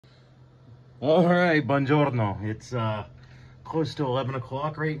All right, buongiorno. It's close to 11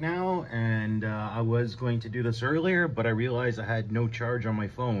 o'clock right now, and I was going to do this earlier, but I realized I had no charge on my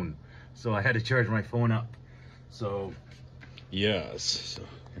phone, so I had to charge my phone up. So, yes. So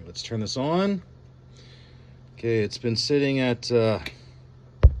here, let's turn this on. Okay, it's been sitting at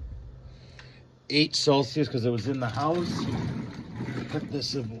 8 Celsius because it was in the house. Put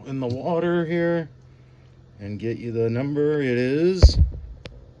this in the water here and get you the number. It is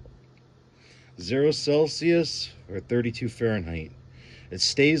 0 Celsius or 32 Fahrenheit. It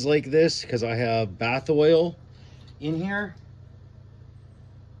stays like this because I have bath oil in here.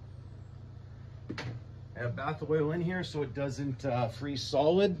 I have bath oil in here so it doesn't freeze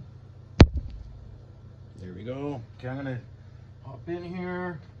solid. There we go. Okay, I'm gonna hop in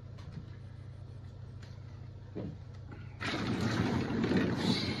here.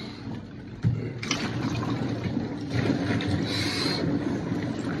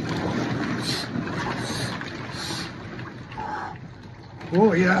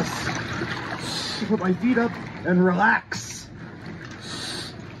 Oh yes, put my feet up and relax.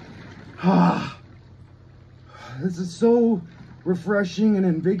 This is so refreshing and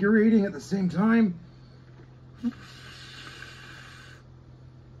invigorating at the same time.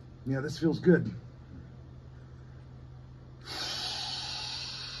 Yeah, this feels good.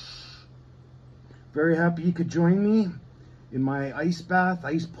 Very happy you could join me in my ice bath,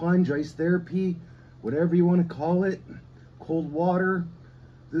 ice plunge, ice therapy, whatever you want to call it. Cold water.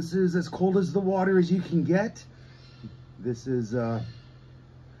 This is as cold as the water as you can get. This is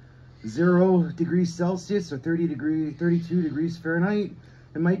 0 degrees Celsius or 32 degrees Fahrenheit.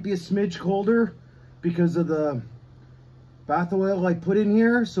 It might be a smidge colder because of the bath oil I put in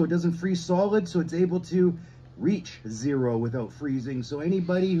here, so it doesn't freeze solid, so it's able to reach 0 without freezing. So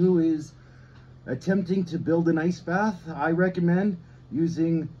anybody who is attempting to build an ice bath, I recommend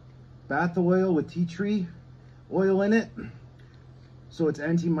using bath oil with tea tree oil in it. So it's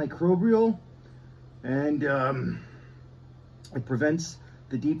antimicrobial, and it prevents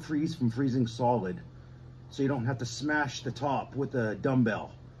the deep freeze from freezing solid. So you don't have to smash the top with a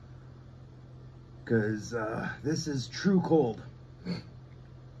dumbbell, because this is true cold.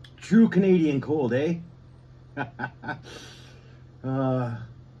 True Canadian cold, eh?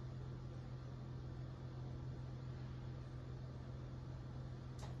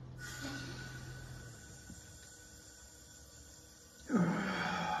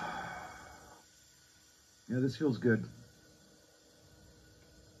 Yeah, this feels good.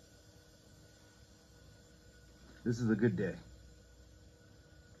 This is a good day.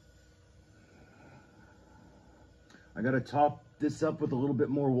 I gotta top this up with a little bit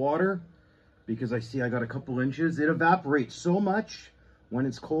more water because I see I got a couple inches. It evaporates so much when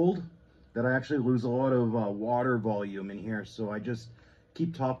it's cold that I actually lose a lot of water volume in here. So I just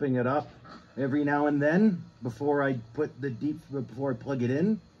keep topping it up every now and then before I put before I plug it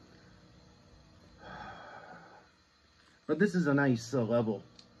in. But this is a nice level.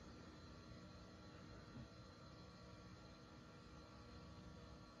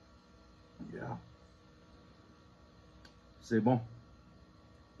 Yeah. C'est bon.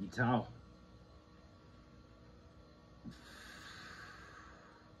 Itao.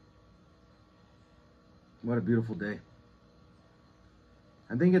 What a beautiful day.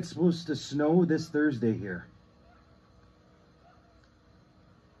 I think it's supposed to snow this Thursday here.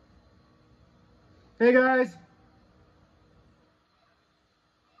 Hey guys.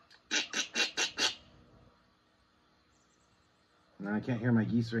 No, I can't hear my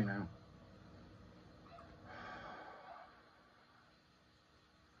geese right now.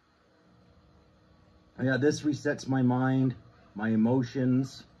 Yeah, this resets my mind, my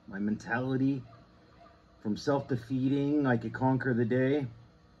emotions, my mentality. From self-defeating, I could conquer the day.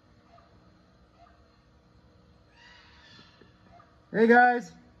 Hey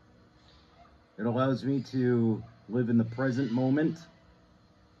guys! It allows me to live in the present moment.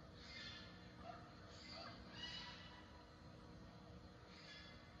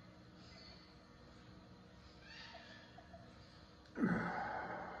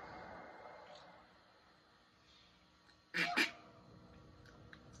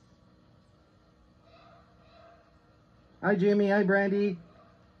 Hi Jamie, hi Brandy.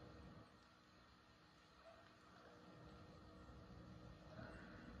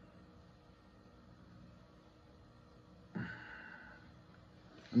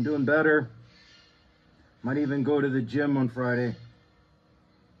 I'm doing better. Might even go to the gym on Friday.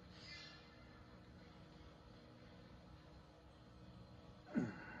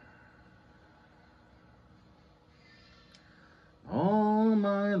 All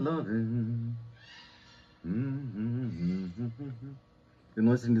my loving. Been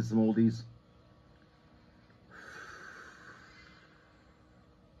listening to some oldies.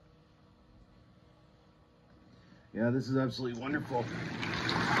 Yeah, this is absolutely wonderful.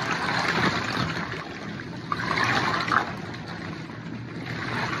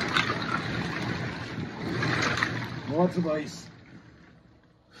 Lots of ice.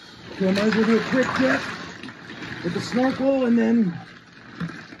 Okay, I might as well do a quick dip with the snorkel and then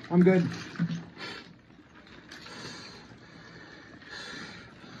I'm good.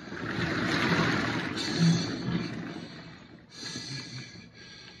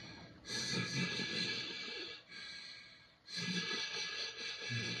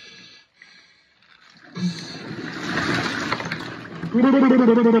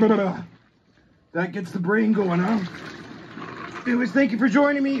 That gets the brain going, huh? Anyways, thank you for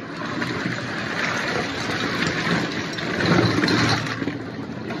joining me.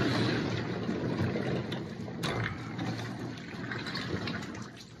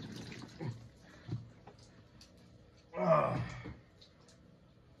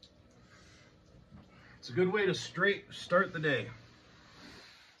 It's a good way to start the day.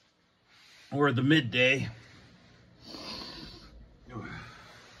 Or the midday.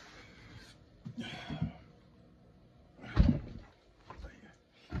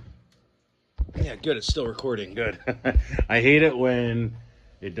 Yeah, good. It's still recording. Good. I hate it when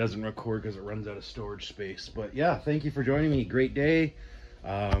it doesn't record because it runs out of storage space. But yeah, thank you for joining me. Great day.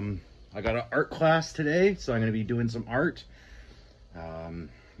 I got an art class today, so I'm going to be doing some art.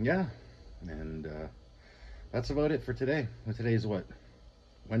 Yeah, and that's about it for today. Today's what?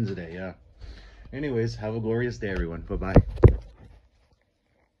 Wednesday, yeah. Anyways, have a glorious day, everyone. Bye-bye.